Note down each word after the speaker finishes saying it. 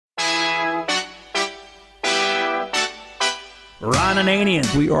Ron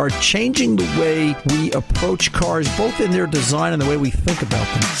Ananian. We are changing the way we approach cars, both in their design and the way we think about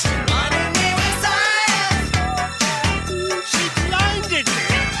them. She blinded me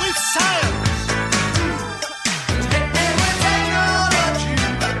with science.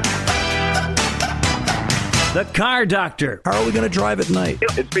 The Car Doctor. How are we going to drive at night?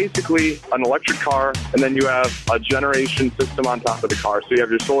 It's basically an electric car, and then you have a generation system on top of the car. So you have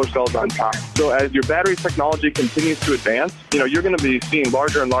your solar cells on top. So as your battery technology continues to advance, you're going to be seeing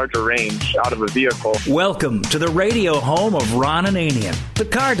larger and larger range out of a vehicle. Welcome to the radio home of Ron Ananian, the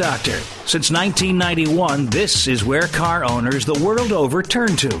Car Doctor. Since 1991, this is where car owners the world over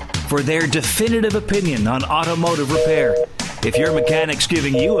turn to for their definitive opinion on automotive repair. If your mechanic's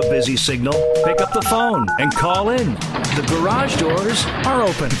giving you a busy signal, pick up the phone and call in. The garage doors are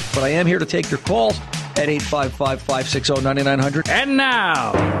open. But I am here to take your calls at 855-560-9900. And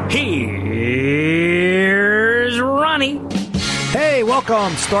now, here's Ronnie. Hey,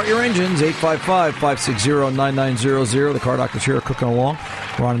 welcome. Start your engines. 855-560-9900. The Car Doctor's here cooking along.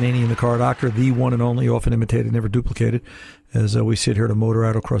 Ron Ananian, the Car Doctor, the one and only, often imitated, never duplicated, as we sit here to motor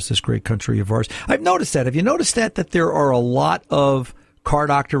out across this great country of ours. I've noticed that. Have you noticed that there are a lot of Car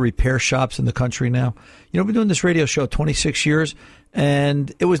Doctor repair shops in the country now? I've been doing this radio show 26 years,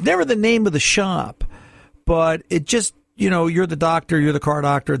 and it was never the name of the shop, but it just, you're the doctor, you're the car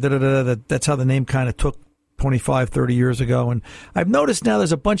doctor, that's how the name kind of took 25, 30 years ago. And I've noticed now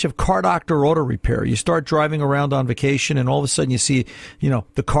there's a bunch of Car Doctor auto repair. You start driving around on vacation and all of a sudden you see,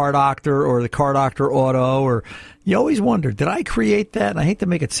 the Car Doctor or the Car Doctor Auto, or you always wonder, did I create that? And I hate to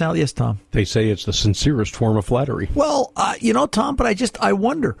make it sound, yes, Tom. They say it's the sincerest form of flattery. Well, Tom, but I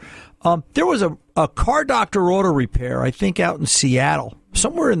wonder. There was a Car Doctor auto repair, I think out in Seattle,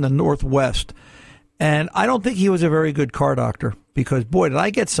 somewhere in the Northwest. And I don't think he was a very good car doctor because, boy, did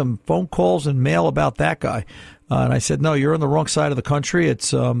I get some phone calls and mail about that guy. And I said, no, you're on the wrong side of the country. It's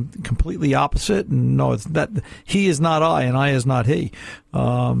completely opposite. And no, it's that he is not I and I is not he.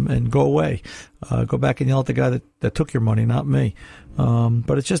 And go away. Go back and yell at the guy that took your money, not me.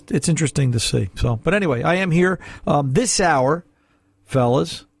 But it's interesting to see. So, but anyway, I am here this hour,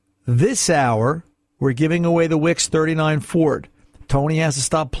 fellas. This hour, we're giving away the Wix 39 Ford. Tony has to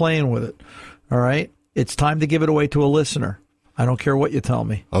stop playing with it. All right? It's time to give it away to a listener. I don't care what you tell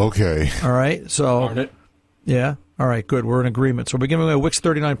me. Okay. All right? So, Darn it. Yeah? All right, good. We're in agreement. So we're giving away a Wix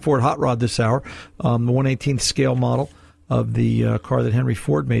 39 Ford Hot Rod this hour, the 1/18th scale model of the car that Henry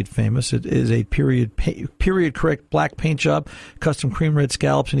Ford made famous. It is a period-correct black paint job, custom cream red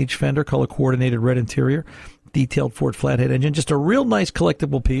scallops in each fender, color-coordinated red interior, detailed Ford flathead engine. Just a real nice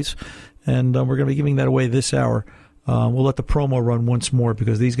collectible piece, and we're going to be giving that away this hour. We'll let the promo run once more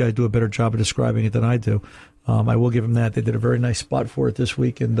because these guys do a better job of describing it than I do. I will give them that. They did a very nice spot for it this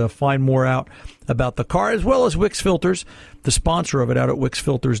week. And find more out about the car as well as Wix Filters, the sponsor of it, out at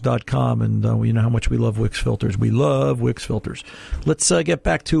WixFilters.com. And you know how much we love Wix Filters. We love Wix Filters. Let's get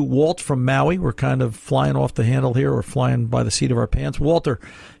back to Walt from Maui. We're kind of flying off the handle here, or flying by the seat of our pants. Walter,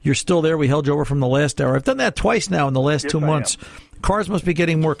 you're still there. We held you over from the last hour. I've done that twice now in the last 2 months. Cars must be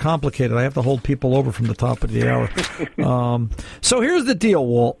getting more complicated. I have to hold people over from the top of the hour. So here's the deal,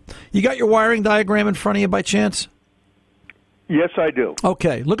 Walt. You got your wiring diagram in front of you by chance? Yes, I do.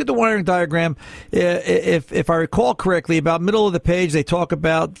 Okay. Look at the wiring diagram. If I recall correctly, about middle of the page, they talk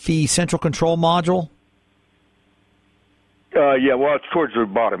about the central control module. Yeah, well, it's towards the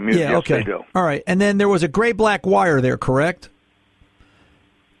bottom. Yes, okay. I do. All right. And then there was a gray-black wire there, correct?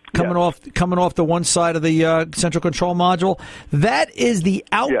 Coming off the one side of the central control module. That is the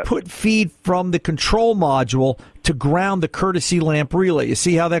output feed from the control module to ground the courtesy lamp relay. You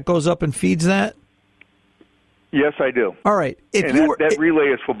see how that goes up and feeds that? Yes, I do. All right. That relay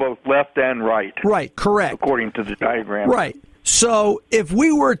is for both left and right. Right, correct. According to the diagram. Right. So if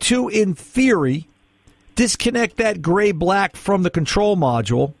we were to, in theory, disconnect that gray-black from the control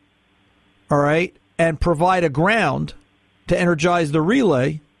module, all right, and provide a ground to energize the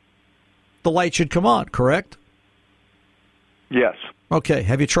relay, the light should come on, correct? Yes. Okay.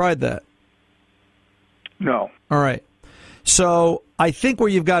 Have you tried that? No. All right. So I think where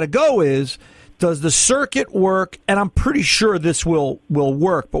you've got to go is, does the circuit work? And I'm pretty sure this will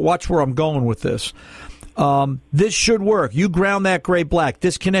work, but watch where I'm going with this. This should work. You ground that gray-black,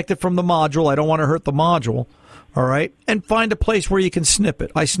 disconnect it from the module. I don't want to hurt the module. All right, and find a place where you can snip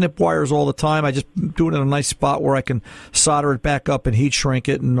it. I snip wires all the time. I just do it in a nice spot where I can solder it back up and heat shrink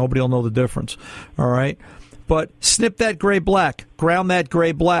it, and nobody will know the difference. All right, but snip that gray-black, ground that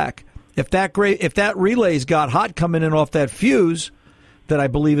gray-black. If that relay's got hot coming in off that fuse that I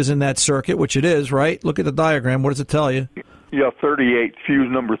believe is in that circuit, which it is, right? Look at the diagram. What does it tell you? Yeah, 38, fuse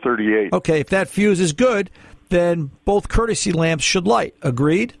number 38. Okay, if that fuse is good, then both courtesy lamps should light.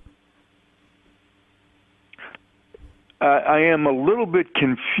 Agreed? I am a little bit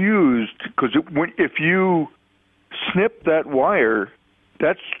confused because if you snip that wire,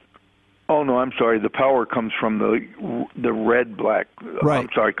 that's. Oh no, I'm sorry. The power comes from the red black. Right. I'm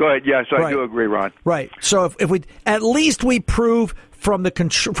sorry. Go ahead. Yes, I Right. do agree, Ron. Right. So if we at least we prove from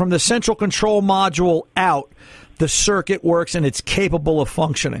the central control module out, the circuit works and it's capable of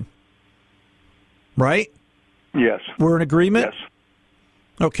functioning. Right? Yes. We're in agreement? Yes.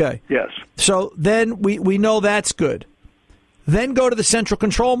 Okay. Yes. So then we know that's good. Then go to the central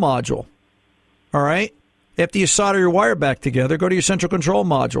control module. All right? After you solder your wire back together, go to your central control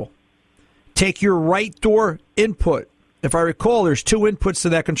module. Take your right door input. If I recall, there's two inputs to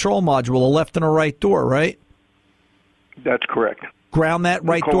that control module, a left and a right door, right? That's correct. Ground that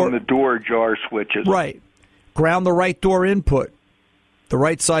right call door. them the door jar switches. Right. Ground the right door input. The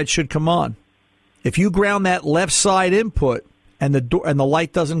right side should come on. If you ground that left side input and the door and the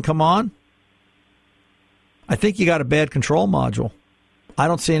light doesn't come on, I think you got a bad control module. I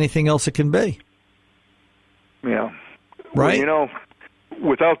don't see anything else it can be. Yeah. Right? Well,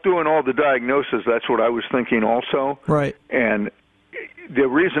 without doing all the diagnosis, that's what I was thinking also. Right. And the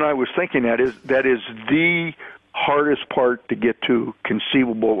reason I was thinking that is the hardest part to get to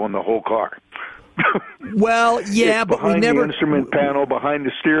conceivable on the whole car. Well, yeah, but we behind never. the instrument panel, behind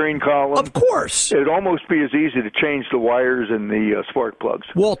the steering column. Of course. It'd almost be as easy to change the wires and the spark plugs.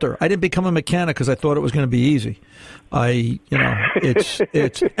 Walter, I didn't become a mechanic because I thought it was going to be easy. It's,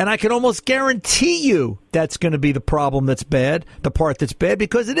 and I can almost guarantee you that's going to be the problem that's bad, the part that's bad,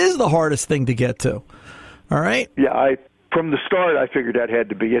 because it is the hardest thing to get to. All right? Yeah, from the start, I figured that had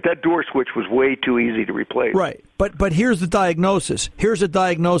to be it. That door switch was way too easy to replace. Right. But here's the diagnosis. Here's a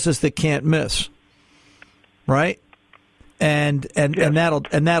diagnosis that can't miss. Right? And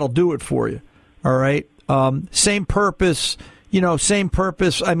that'll do it for you. All right? Same purpose. Same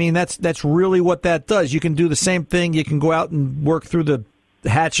purpose. I mean, that's really what that does. You can do the same thing. You can go out and work through the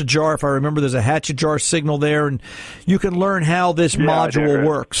hatchet jar. If I remember, there's a hatchet jar signal there, and you can learn how this module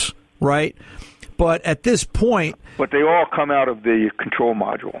works, right? But at this point... But they all come out of the control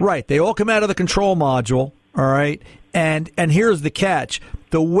module. Right. They all come out of the control module, all right? And here's the catch.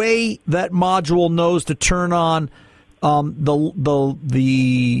 The way that module knows to turn on the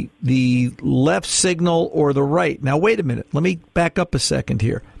left signal or the right. Now, wait a minute. Let me back up a second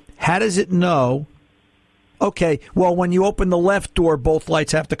here. How does it know? Okay, well, when you open the left door, both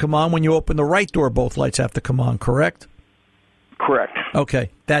lights have to come on. When you open the right door, both lights have to come on, correct? Correct. Okay,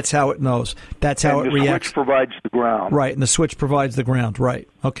 that's how it knows. That's how it reacts. The switch provides the ground. Right, and the switch provides the ground. Right.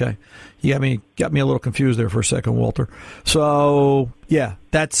 Okay. You got me a little confused there for a second, Walter. So, yeah,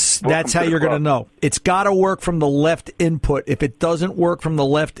 that's how you're going to know. It's got to work from the left input. If it doesn't work from the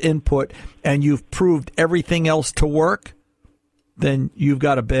left input and you've proved everything else to work, then you've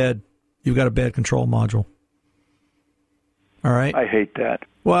got a bad control module. All right? I hate that.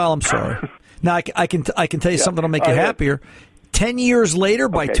 Well, I'm sorry. Now I can tell you something that'll make you happier. 10 years later,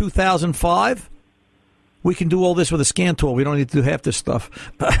 by 2005, we can do all this with a scan tool. We don't need to do half this stuff.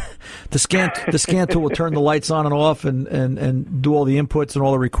 The scan tool will turn the lights on and off and do all the inputs and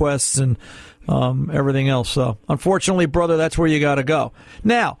all the requests and everything else. So, unfortunately, brother, that's where you got to go.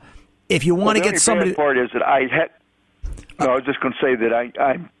 Now, if you want to get somebody... The part is that I was just going to say that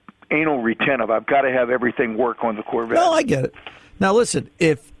I'm anal retentive. I've got to have everything work on the Corvette. No, I get it. Now, listen,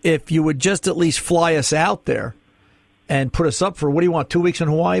 if you would just at least fly us out there and put us up for, what do you want, 2 weeks in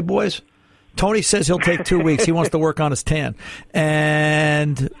Hawaii, boys? Tony says he'll take 2 weeks. He wants to work on his tan.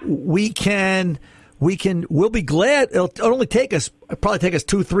 And we'll be glad. It'll probably take us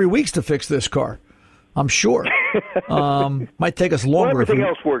 2-3 weeks to fix this car. I'm sure. Might take us longer. Well, everything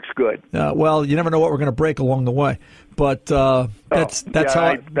else works good. Well, you never know what we're going to break along the way. But that's how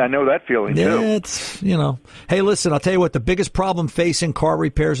I know that feeling too. Yeah, it's Hey, listen, I'll tell you what. The biggest problem facing car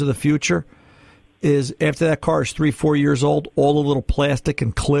repairs of the future is after that car is 3-4 years old, all the little plastic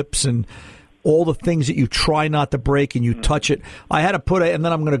and clips and all the things that you try not to break and you touch it. I had to put and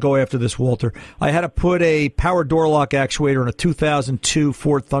then I'm going to go after this, Walter. I had to put a power door lock actuator in a 2002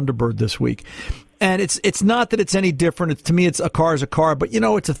 Ford Thunderbird this week. And it's not that it's any different. To me, a car is a car, but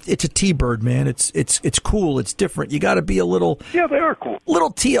it's a T-Bird, man. It's cool. It's different. You got to be a little. Yeah, they are cool.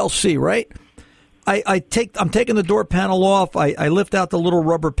 Little TLC, right? I'm taking the door panel off. I lift out the little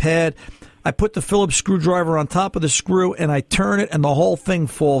rubber pad. I put the Phillips screwdriver on top of the screw, and I turn it, and the whole thing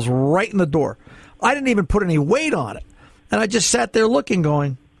falls right in the door. I didn't even put any weight on it, and I just sat there looking,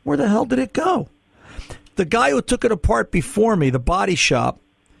 going, "Where the hell did it go?" The guy who took it apart before me, the body shop,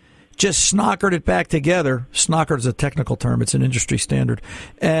 just snockered it back together. Snockered is a technical term. It's an industry standard.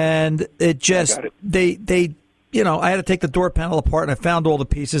 And it just, they I had to take the door panel apart, and I found all the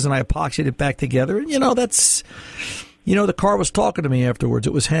pieces, and I epoxied it back together. And, the car was talking to me afterwards.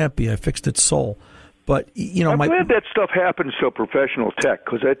 It was happy. I fixed its soul. But, I'm glad that stuff happens to professional tech,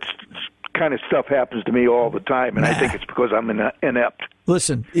 because that kind of stuff happens to me all the time, and I think it's because I'm inept.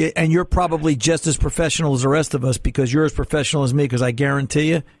 Listen, and you're probably just as professional as the rest of us, because you're as professional as me, because I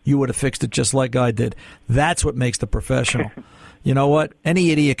guarantee you would have fixed it just like I did. That's what makes the professional. You know what?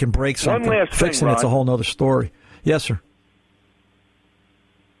 Any idiot can break something. One last Fixing thing, it's a whole other story. Yes, sir.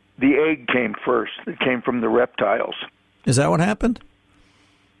 The egg came first. It came from the reptiles. Is that what happened?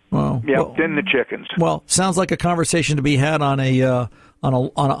 Well, then the chickens. Well, sounds like a conversation to be had on a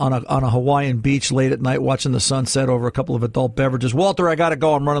Hawaiian beach late at night, watching the sunset over a couple of adult beverages. Walter, I got to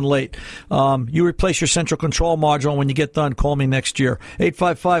go. I'm running late. You replace your central control module, and when you get done, call me next year.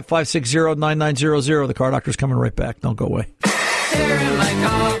 855-560-9900. The Car Doctor's coming right back. Don't go away. Here in my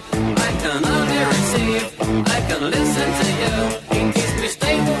car, I can only receive. I can listen to you. It keeps me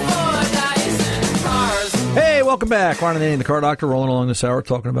stable for Dyson cars. Hey, welcome back. Ron and Annie, the Car Doctor, rolling along this hour,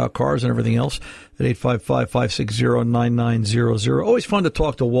 talking about cars and everything else at 855-560-9900. Always fun to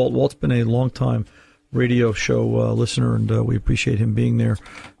talk to Walt. Walt's been a long-time radio show listener, and we appreciate him being there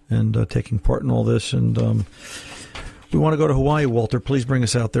and taking part in all this. And we want to go to Hawaii, Walter. Please bring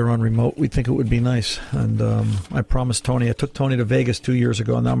us out there on remote. We think it would be nice. And I promised Tony. I took Tony to Vegas 2 years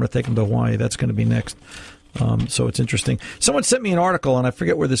ago, and now I'm going to take him to Hawaii. That's going to be next. So it's interesting. Someone sent me an article, and I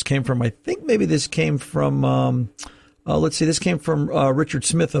forget where this came from. I think maybe this came from, this came from Richard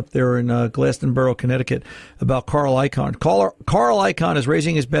Smith up there in Glastonboro, Connecticut, about Carl Icahn. Carl Icahn is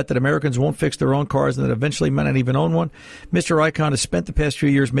raising his bet that Americans won't fix their own cars and that eventually might not even own one. Mr. Icahn has spent the past few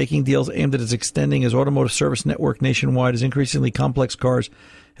years making deals aimed at extending his automotive service network nationwide as increasingly complex cars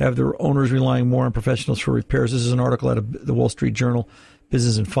have their owners relying more on professionals for repairs. This is an article out of the Wall Street Journal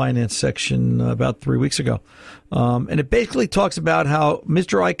Business and Finance section about 3 weeks ago. And it basically talks about how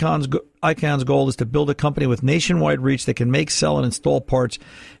Mr. Icahn goal is to build a company with nationwide reach that can make, sell, and install parts,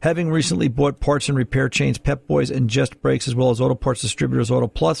 having recently bought parts and repair chains Pep Boys and Just Brakes, as well as auto parts distributors Auto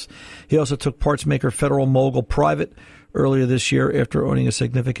Plus. He also took parts maker Federal Mogul private earlier this year after owning a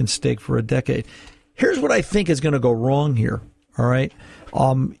significant stake for a decade. Here's what I think is going to go wrong here, all right?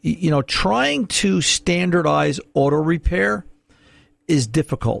 Trying to standardize auto repair is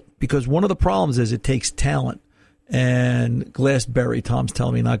difficult because one of the problems is it takes talent. And Glassberry, Tom's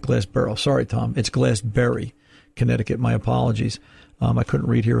telling me, not Glassboro. Sorry, Tom. It's Glassberry, Connecticut. My apologies. I couldn't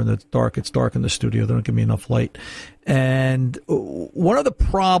read here in the dark. It's dark in the studio. They don't give me enough light. And one of the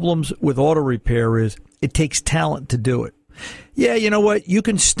problems with auto repair is it takes talent to do it. Yeah, you know what? You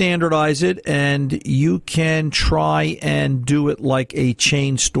can standardize it, and you can try and do it like a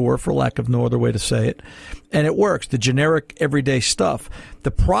chain store, for lack of no other way to say it. And it works, the generic everyday stuff.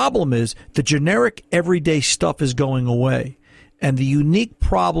 The problem is the generic everyday stuff is going away. And the unique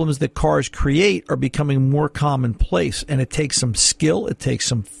problems that cars create are becoming more commonplace. And it takes some skill, it takes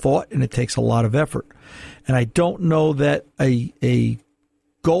some thought, and it takes a lot of effort. And I don't know that a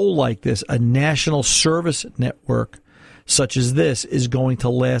goal like this, a national service network such as this, is going to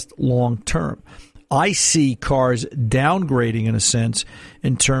last long term. I see cars downgrading in a sense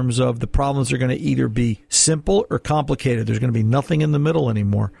in terms of the problems are going to either be simple or complicated. There's going to be nothing in the middle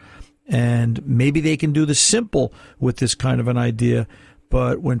anymore. And maybe they can do the simple with this kind of an idea.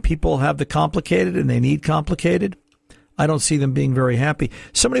 But when people have the complicated and they need complicated, I don't see them being very happy.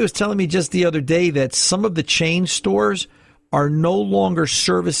 Somebody was telling me just the other day that some of the chain stores are no longer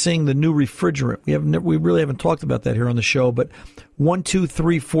servicing the new refrigerant. We really haven't talked about that here on the show, but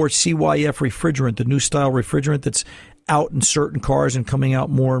 1234 CYF refrigerant, the new style refrigerant that's out in certain cars and coming out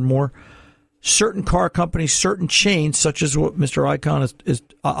more and more. Certain car companies, certain chains, such as what Mr.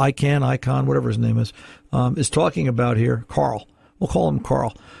 Icahn, whatever his name is talking about here. Carl, we'll call him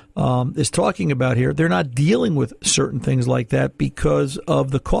Carl, is talking about here. They're not dealing with certain things like that because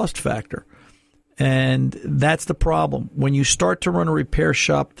of the cost factor. And that's the problem. When you start to run a repair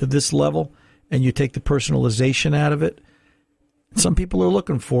shop to this level and you take the personalization out of it, some people are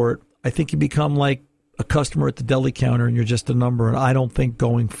looking for it. I think you become like a customer at the deli counter and you're just a number. And I don't think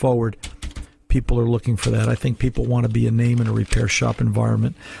going forward people are looking for that. I think people want to be a name in a repair shop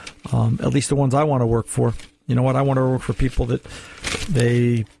environment, at least the ones I want to work for. You know what? I want to work for people that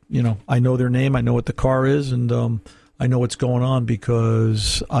I know their name, I know what the car is, and I know what's going on,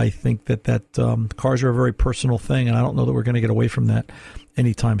 because I think that cars are a very personal thing, and I don't know that we're going to get away from that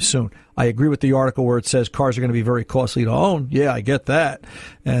anytime soon. I agree with the article where it says cars are going to be very costly to own. Yeah, I get that.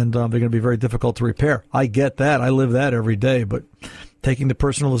 And they're going to be very difficult to repair. I get that. I live that every day. But taking the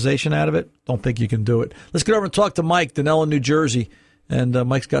personalization out of it, don't think you can do it. Let's get over and talk to Mike, Danella, New Jersey. And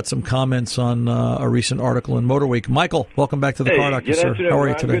Mike's got some comments on a recent article in Motor Week. Michael, welcome back to the Car Doctor, sir. Afternoon, How are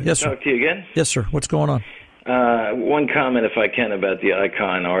you Ron. today? Good Yes, to sir. talk to you again. Yes, sir. What's going on? One comment, if I can, about the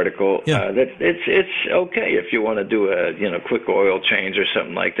Icon article. Yeah. It's okay if you want to do a quick oil change or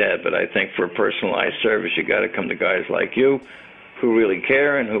something like that. But I think for personalized service, you got to come to guys like you, who really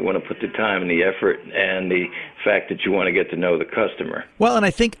care and who want to put the time and the effort and the fact that you want to get to know the customer. Well, and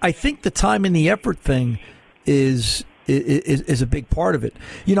I think the time and the effort thing is a big part of it.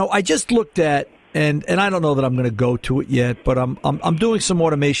 I just looked at, and I don't know that I'm going to go to it yet, but I'm doing some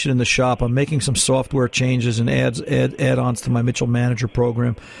automation in the shop. I'm making some software changes and add-ons to my Mitchell Manager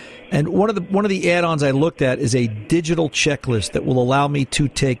program. And one of the add-ons I looked at is a digital checklist that will allow me to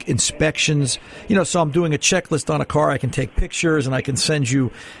take inspections. So I'm doing a checklist on a car. I can take pictures and I can send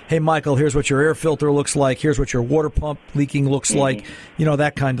you, hey, Michael, here's what your air filter looks like. Here's what your water pump leaking looks like.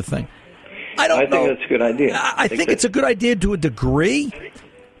 That kind of thing. I think that's a good idea. I think it's a good idea to a degree.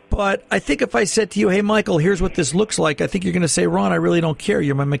 But I think if I said to you, hey, Michael, here's what this looks like, I think you're going to say, Ron, I really don't care.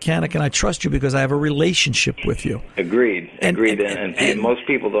 You're my mechanic, and I trust you because I have a relationship with you. Agreed. And most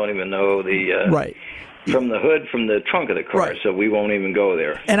people don't even know right. From the hood, from the trunk of the car, right. So we won't even go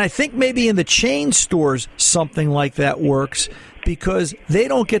there. And I think maybe in the chain stores something like that works because they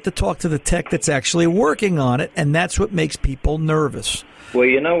don't get to talk to the tech that's actually working on it, and that's what makes people nervous. Well,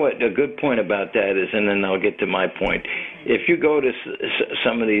 you know what? A good point about that is, and then I'll get to my point. If you go to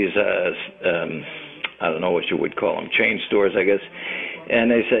some of these, I don't know what you would call them, chain stores, I guess, and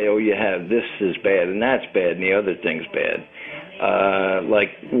they say, oh, you have this is bad and that's bad and the other thing's bad. Like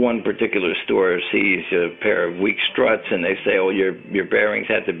one particular store sees a pair of weak struts and they say, oh, your bearings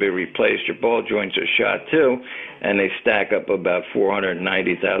have to be replaced, your ball joints are shot too, and they stack up about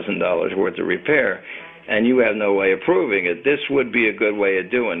 $490,000 worth of repair. And you have no way of proving it. This would be a good way of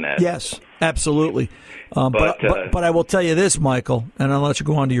doing that. Yes, absolutely. But I will tell you this, Michael, and I'll let you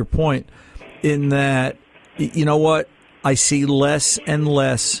go on to your point, in that, you know what? I see less and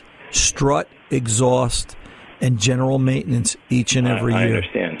less strut, exhaust, and general maintenance each and every year. I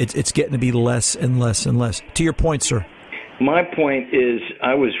understand. It's getting to be less and less and less. To your point, sir. My point is,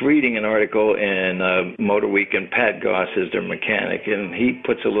 I was reading an article in Motor Week, and Pat Goss is their mechanic, and he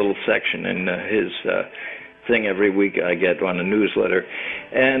puts a little section in his thing every week I get on a newsletter.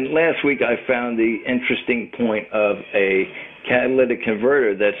 And last week I found the interesting point of a catalytic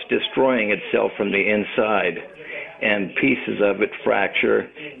converter that's destroying itself from the inside, and pieces of it fracture,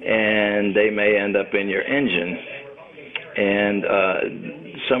 and they may end up in your engine. And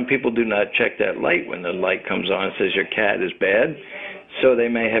some people do not check that light when the light comes on and says your cat is bad. So they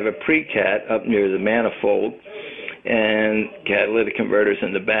may have a pre-cat up near the manifold and catalytic converters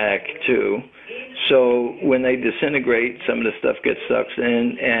in the back too. So when they disintegrate, some of the stuff gets sucked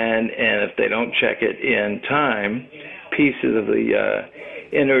in, and if they don't check it in time, pieces of the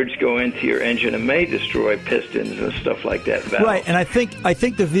innards go into your engine and may destroy pistons and stuff like that. Valves. Right, and I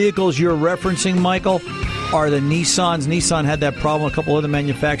think the vehicles you're referencing, Michael, are the Nissans. Nissan had that problem. A couple other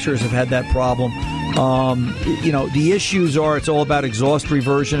manufacturers have had that problem. The issues are it's all about exhaust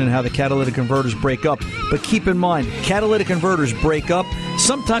reversion and how the catalytic converters break up. But keep in mind, catalytic converters break up.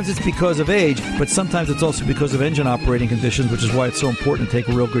 Sometimes it's because of age, but sometimes it's also because of engine operating conditions, which is why it's so important to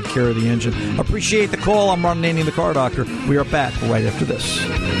take real good care of the engine. Appreciate the call. I'm Ron Ananian, the Car Doctor. We are back right after this.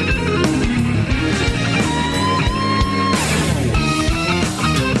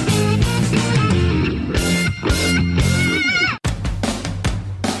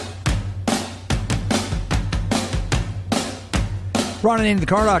 Ron Ananian, the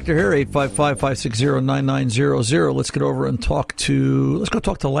Car Doctor here, 855-560-9900. Let's get over and talk to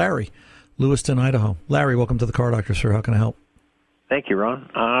Larry, Lewiston, Idaho. Larry, welcome to the Car Doctor, sir. How can I help? Thank you, Ron.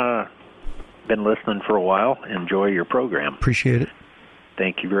 Been listening for a while. Enjoy your program. Appreciate it.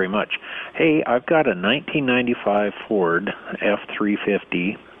 Thank you very much. Hey, I've got a 1995 Ford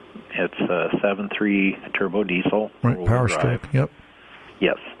F350. It's a 7.3 turbo diesel. Right, Power Stroke, yep.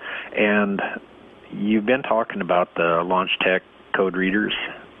 Yes. And you've been talking about the Launch Tech code readers.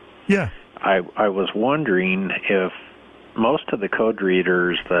 Yeah. I was wondering if most of the code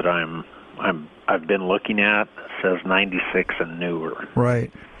readers that I've been looking at says 96 and newer.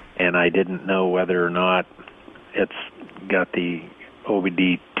 Right. And I didn't know whether or not it's got the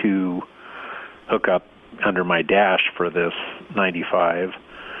OBD2 hookup under my dash for this 95.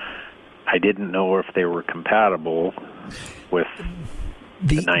 I didn't know if they were compatible with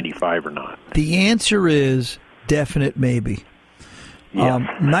the 95 or not. The answer is definite maybe. Yes.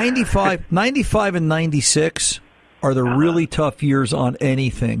 95 and 96 are the really tough years on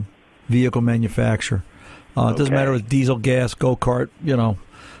anything vehicle manufacturer. It doesn't matter if it's diesel, gas, go-kart,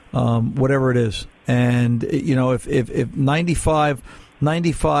 whatever it is. And, if 95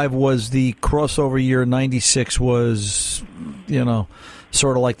 was the crossover year, 96 was,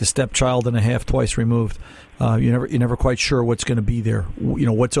 sort of like the stepchild and a half, twice removed. You're never quite sure what's going to be there.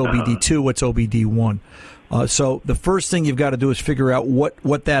 What's OBD2, what's OBD1. So the first thing you've got to do is figure out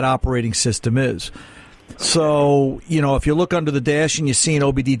what that operating system is. So, if you look under the dash and you see an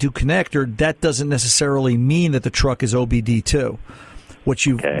OBD2 connector, that doesn't necessarily mean that the truck is OBD2. What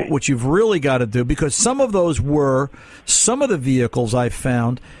you've really got to do, because some of the vehicles I've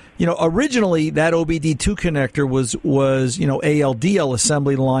found, originally that OBD2 connector was ALDL,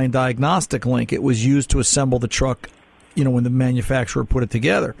 assembly line diagnostic link. It was used to assemble the truck, when the manufacturer put it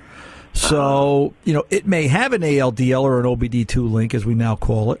together. So, it may have an ALDL or an OBD2 link, as we now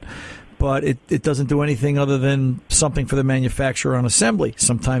call it, but it doesn't do anything other than something for the manufacturer on assembly.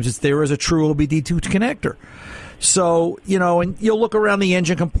 Sometimes it's there as a true OBD2 connector. So, and you'll look around the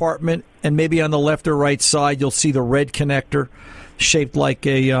engine compartment, and maybe on the left or right side, you'll see the red connector shaped like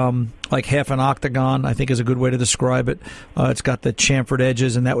like half an octagon, I think is a good way to describe it. It's got the chamfered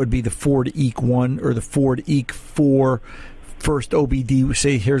edges, and that would be the Ford EEC1 or the Ford EEC4 first OBD.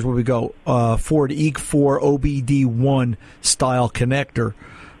 Say, here's where we go. Ford EEC4 OBD1 style connector.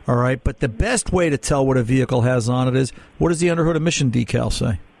 All right, but the best way to tell what a vehicle has on it is, what does the underhood emission decal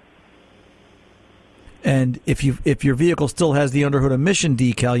say? And if your vehicle still has the underhood emission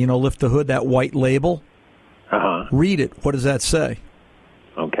decal, lift the hood, that white label, read it. What does that say?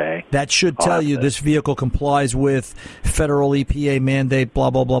 Okay. That should tell you this vehicle complies with federal EPA mandate, blah,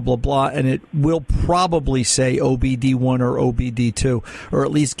 blah, blah, blah, blah, and it will probably say OBD1 or OBD2, or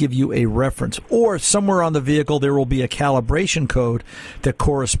at least give you a reference. Or somewhere on the vehicle there will be a calibration code that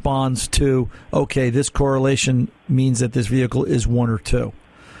corresponds to, okay, this correlation means that this vehicle is 1 or 2.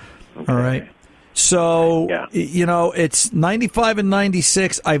 Okay. All right? So, it's 95 and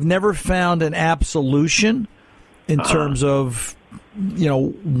 96. I've never found an absolution in terms of,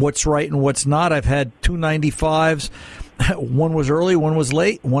 what's right and what's not. I've had 2 95s. One was early, one was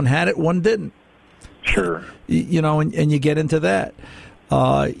late. One had it, one didn't. Sure. And you get into that.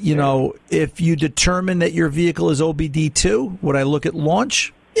 If you determine that your vehicle is OBD2, would I look at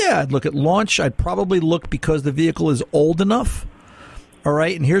launch? Yeah, I'd look at launch. I'd probably look because the vehicle is old enough. All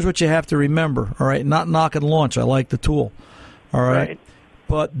right, and here's what you have to remember. All right, not knocking launch. I like the tool. All right.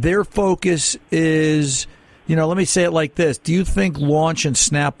 But their focus is, let me say it like this. Do you think launch and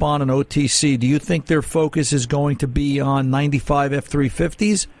Snap-on and OTC, do you think their focus is going to be on 95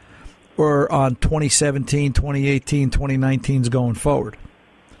 F350s or on 2017, 2018, 2019s going forward?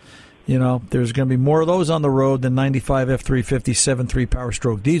 There's going to be more of those on the road than 95 F350 7.3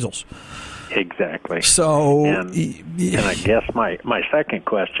 Power-stroke diesels. Exactly. So, and I guess my second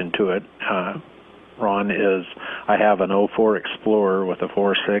question to it, Ron, is I have an 04 Explorer with a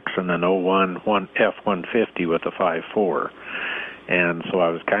 4.6 and an 01 F-150 with a 5.4. And so I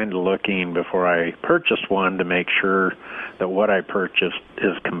was kind of looking before I purchased one to make sure that what I purchased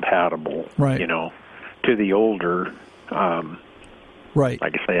is compatible, right, to the older, right.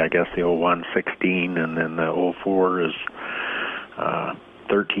 Like I say, I guess the 01 16, and then the 04 is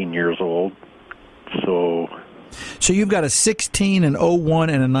 13 years old. So you've got a 16, an 01,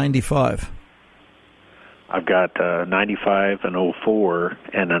 and a 95. I've got 95, an 04,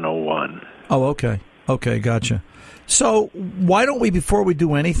 and an 01. Oh, okay. Okay, gotcha. So why don't we, before we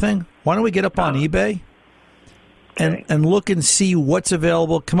do anything, why don't we get up on eBay and look and see what's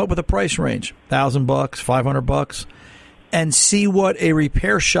available, come up with a price range, $1,000, $500, and see what a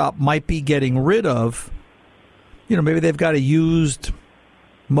repair shop might be getting rid of. Maybe they've got a used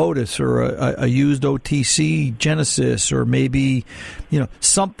Modus or a used OTC Genesis, or maybe,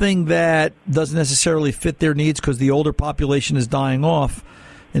 something that doesn't necessarily fit their needs because the older population is dying off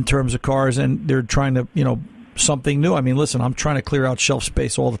in terms of cars, and they're trying to, something new. I mean, listen, I'm trying to clear out shelf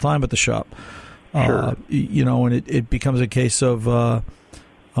space all the time at the shop. Sure. And it becomes a case of,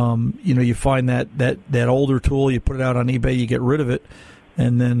 you find that older tool, you put it out on eBay, you get rid of it,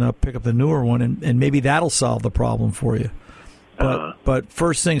 and then pick up the newer one, and maybe that'll solve the problem for you. But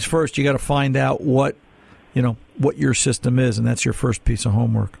first things first, you got to find out what your system is, and that's your first piece of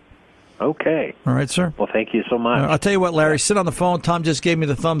homework. Okay. All right, sir. Well, thank you so much. I'll tell you what, Larry, sit on the phone. Tom just gave me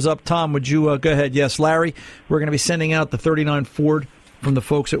the thumbs up. Tom, would you go ahead? Yes, Larry, we're going to be sending out the 39 Ford from the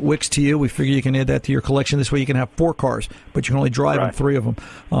folks at Wix to you. We figure you can add that to your collection. This way you can have 4 cars, but you can only drive in 3 of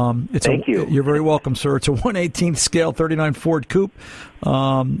them. Thank you. You're very welcome, sir. It's a 1/18 scale 39 Ford Coupe.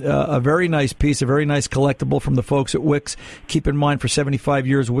 A very nice piece, a very nice collectible from the folks at Wix. Keep in mind, for 75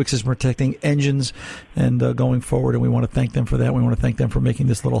 years, Wix is protecting engines and going forward, and we want to thank them for that. We want to thank them for making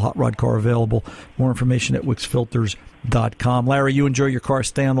this little hot rod car available. More information at wixfilters.com. Larry, you enjoy your car.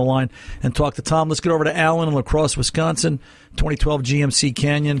 Stay on the line and talk to Tom. Let's get over to Alan in La Crosse, Wisconsin, 2012 GMC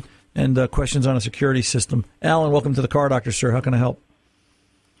Canyon, and questions on a security system. Alan, welcome to the Car Doctor, sir. How can I help?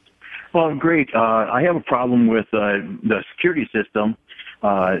 Well, great. I have a problem with the security system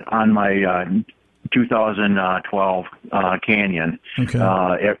on my 2012 Canyon. Okay.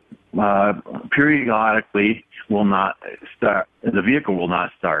 It periodically will not start. The vehicle will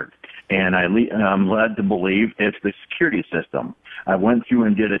not start, and I'm led to believe it's the security system. I went through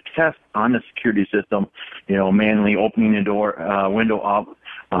and did a test on the security system, manually opening the door window up,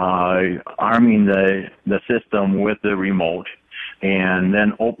 arming the system with the remote, and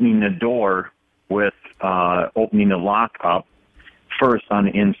then opening the door with opening the lock up first on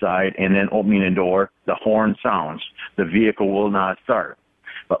the inside, and then opening the door. The horn sounds. The vehicle will not start.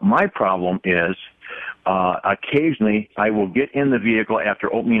 But my problem is occasionally I will get in the vehicle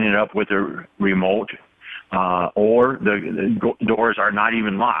after opening it up with the remote, or the doors are not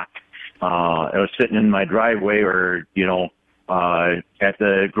even locked. I was sitting in my driveway or, at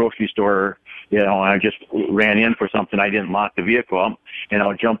the grocery store, I just ran in for something. I didn't lock the vehicle up, and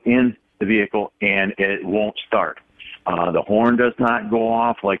I'll jump in the vehicle and it won't start. The horn does not go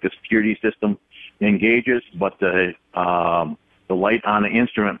off like the security system engages, but the light on the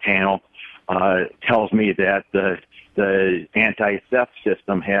instrument panel tells me that the anti-theft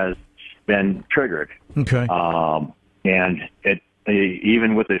system has been triggered. Okay. And it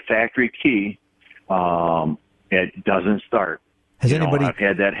even with the factory key, it doesn't start. Has anybody? I've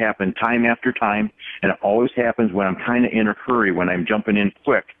had that happen time after time, and it always happens when I'm kind of in a hurry, when I'm jumping in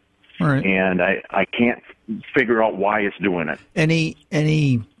quick. All right. And I can't figure out why it's doing it. Any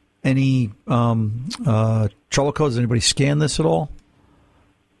trouble codes? Anybody scan this at all?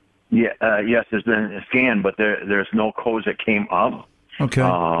 Yeah. Yes, there's been a scan, but there's no codes that came up. Okay.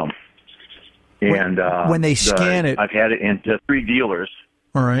 And when they scan it, I've had it into 3 dealers.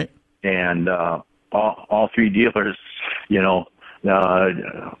 All right. And all 3 dealers, they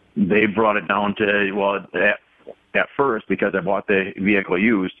brought it down to at first, because I bought the vehicle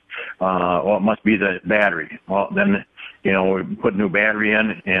used, it must be the battery. Well, then, we put a new battery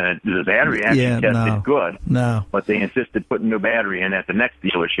in, and the battery actually tested good. No. But they insisted putting a new battery in at the next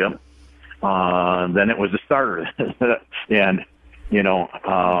dealership. Then it was the starter. And, No.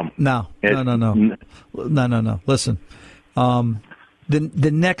 Listen,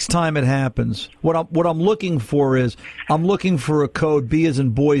 the next time it happens, what I'm looking for is, I'm looking for a code B as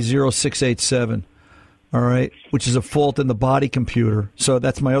in boy 0687. All right, which is a fault in the body computer. So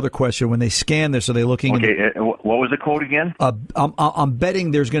that's my other question. When they scan this, are they looking? Okay, what was the code again? I'm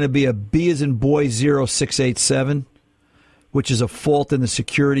betting there's going to be a B as in boy 0687, which is a fault in the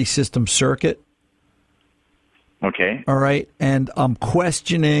security system circuit. Okay. All right, and I'm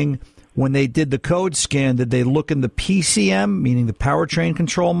questioning, when they did the code scan, did they look in the PCM, meaning the powertrain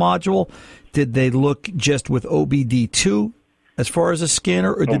control module? Did they look just with OBD2 as far as a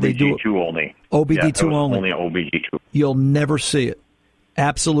scanner, or did they do OBD2 only? OBD2 only. Only OBD2. You'll never see it.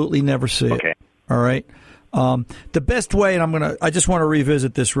 Absolutely never see it. Okay. All right. The best way, and I just want to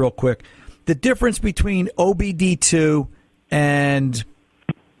revisit this real quick. The difference between OBD2 and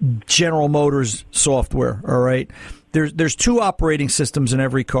General Motors software. All right. There's 2 operating systems in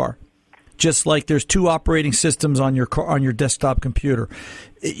every car, just like there's 2 operating systems on your car, on your desktop computer.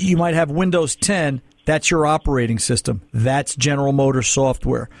 You might have Windows 10. That's your operating system. That's General Motors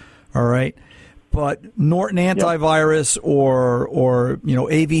software. All right. But Norton Antivirus or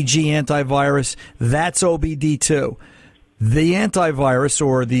AVG Antivirus, that's OBD2. The antivirus,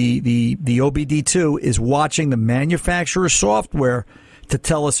 or the OBD2, is watching the manufacturer's software to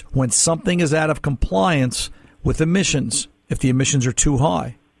tell us when something is out of compliance with emissions, if the emissions are too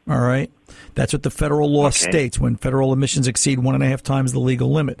high. All right. That's what the federal law states, when federal emissions exceed 1.5 times the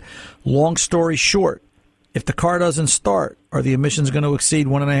legal limit. Long story short, if the car doesn't start, are the emissions going to exceed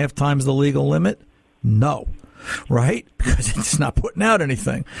 1.5 times the legal limit? No. Right? Because it's not putting out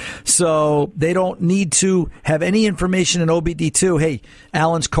anything. So they don't need to have any information in OBD2. Hey,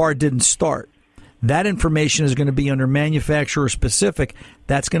 Alan's car didn't start. That information is going to be under manufacturer specific.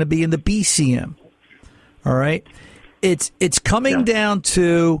 That's going to be in the BCM. All right? It's coming down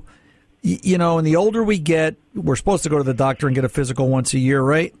to, and the older we get, we're supposed to go to the doctor and get a physical once a year,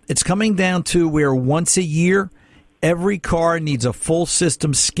 right? It's coming down to where once a year, every car needs a full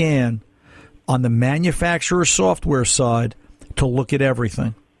system scan on the manufacturer software side to look at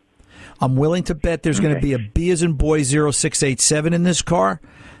everything. I'm willing to bet there's going to be a B as in boy 0687 in this car.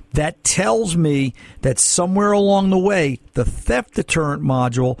 That tells me that somewhere along the way, the theft deterrent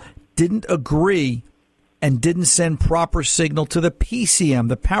module didn't agree and didn't send proper signal to the PCM,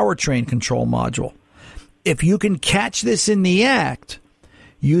 the powertrain control module. If you can catch this in the act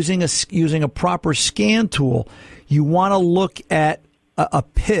using a proper scan tool, you want to look at a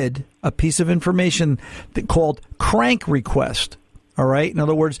PID, a piece of information called crank request. All right? In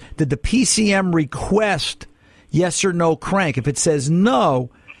other words, did the PCM request yes or no crank? If it says no,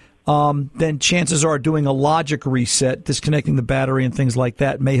 then chances are doing a logic reset, disconnecting the battery and things like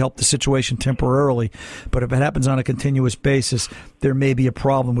that may help the situation temporarily. But if it happens on a continuous basis, there may be a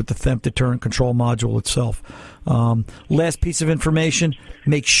problem with the theft deterrent control module itself. Last piece of information,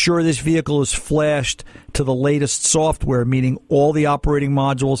 make sure this vehicle is flashed to the latest software, meaning all the operating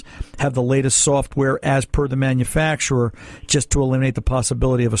modules have the latest software as per the manufacturer, just to eliminate the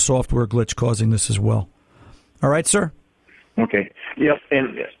possibility of a software glitch causing this as well. All right, sir? Okay. Yep.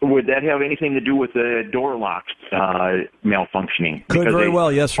 And would that have anything to do with the door locks malfunctioning? Could very well,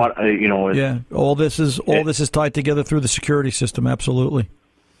 yes, sir. Yeah. All this is tied together through the security system. Absolutely.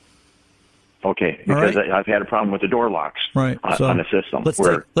 Okay. Because I've had a problem with the door locks on the system.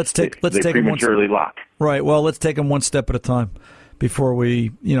 Let's take they prematurely lock. Right. Well, let's take them one step at a time before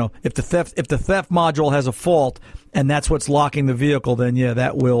we, if the theft module has a fault and that's what's locking the vehicle, then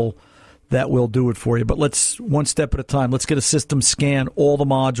that will do it for you. But let's one step at a time. Let's get a system scan, all the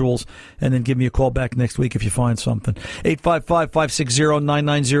modules, and then give me a call back next week if you find something.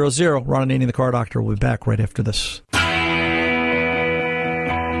 855-560-9900. Ron Ananian, the Car Doctor, will be back right after this.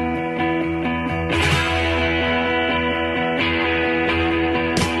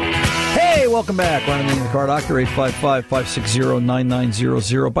 Hey, welcome back. Ron Ananian, the Car Doctor,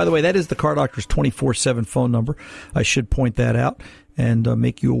 855-560-9900. By the way, that is the Car Doctor's 24/7 phone number. I should point that out. And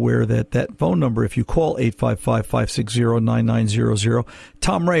make you aware that phone number, if you call 855-560-9900,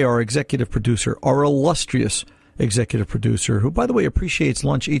 Tom Ray, our executive producer, our illustrious executive producer, who, by the way, appreciates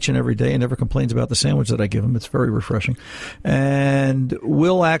lunch each and every day and never complains about the sandwich that I give him. It's very refreshing. And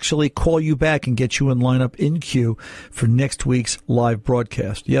we'll actually call you back and get you in lineup in queue for next week's live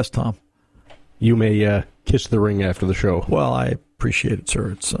broadcast. Yes, Tom? You may kiss the ring after the show. Well, I appreciate it,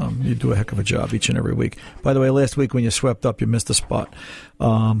 sir. It's you do a heck of a job each and every week. By the way, last week when you swept up, you missed a spot.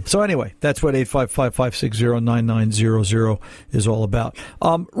 So anyway, that's what 855-560-9900 is all about.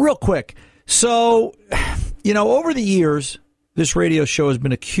 Real quick. So, over the years, this radio show has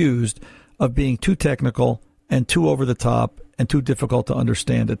been accused of being too technical and too over the top and too difficult to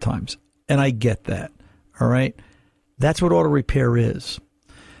understand at times. And I get that. All right. That's what auto repair is.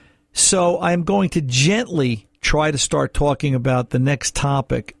 So I'm going to gently try to start talking about the next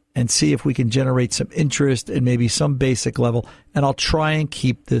topic and see if we can generate some interest and maybe some basic level. And I'll try and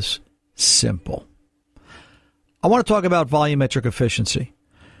keep this simple. I want to talk about volumetric efficiency.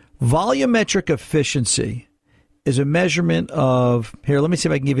 Volumetric efficiency is a measurement of, here, let me see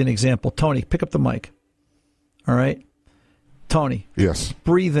if I can give you an example. Tony, pick up the mic. All right? Tony. Yes.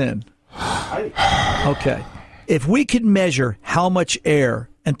 Breathe in. Okay. If we could measure how much air,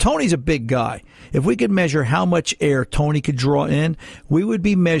 and Tony's a big guy, if we could measure how much air Tony could draw in, we would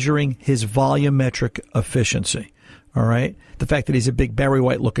be measuring his volumetric efficiency. All right? The fact that he's a big Barry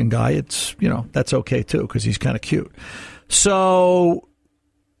White looking guy, it's, that's okay too, because he's kind of cute. So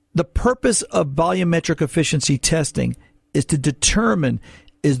the purpose of volumetric efficiency testing is to determine,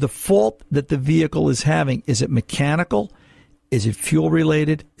 is the fault that the vehicle is having, is it mechanical? Is it fuel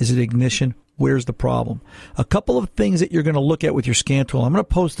related? Is it ignition? Where's the problem? A couple of things that you're going to look at with your scan tool. I'm going to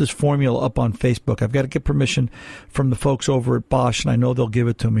post this formula up on Facebook. I've got to get permission from the folks over at Bosch, and I know they'll give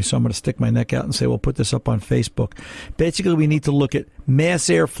it to me, so I'm going to stick my neck out and say, we'll put this up on Facebook. Basically, we need to look at mass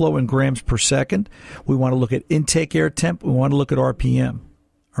airflow in grams per second. We want to look at intake air temp. We want to look at RPM.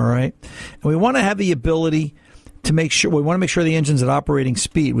 All right? And we want to have the ability to make sure, we want to make sure the engine's at operating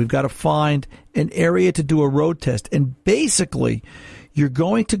speed. We've got to find an area to do a road test. And basically, you're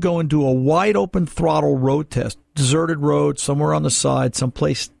going to go and do a wide open throttle road test, deserted road, somewhere on the side,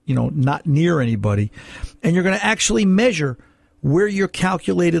 someplace, not near anybody. And you're going to actually measure where your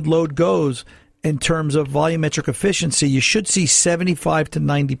calculated load goes in terms of volumetric efficiency. You should see 75 to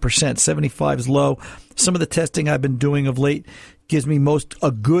 90%. 75 is low. Some of the testing I've been doing of late gives me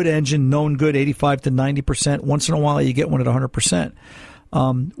a good engine, known good, 85 to 90%. Once in a while, you get one at 100%.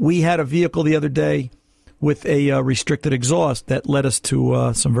 We had a vehicle the other day with a restricted exhaust that led us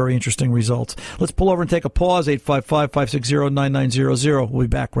to some very interesting results. Let's pull over and take a pause, 855-560-9900. We'll be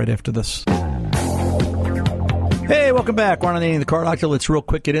back right after this. Hey, welcome back. Ron Ananian, the Car Doctor. Let's real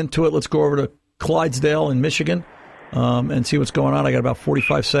quick get into it. Let's go over to Clydesdale in Michigan. and see what's going on. I got about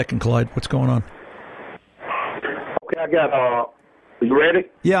 45 seconds, Clyde. What's going on? Okay, I got. You ready?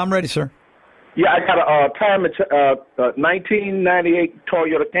 Yeah, I'm ready, sir. Yeah, I got a Timeman 1998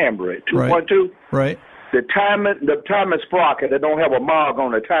 Toyota Camry 2.2. Right. The Timeman sprocket that don't have a mark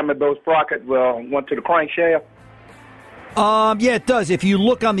on it. Timeman those sprocket went to the crankshaft. Yeah, it does. If you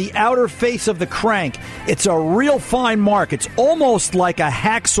look on the outer face of the crank, it's a real fine mark. It's almost like a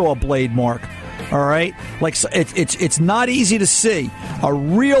hacksaw blade mark. All right, like it's not easy to see. A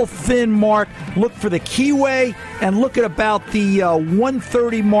real thin mark. Look for the keyway and look at about the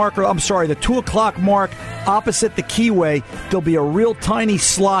 1:30 mark, or I'm sorry, the 2 o'clock mark opposite the keyway. There'll be a real tiny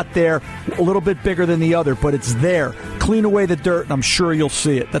slot there, a little bit bigger than the other, but it's there. Clean away the dirt, and I'm sure you'll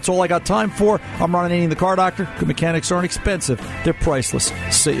see it. That's all I got time for. I'm Ron Ananian, the Car Doctor. Good mechanics aren't expensive; they're priceless.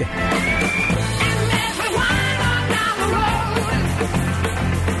 See ya.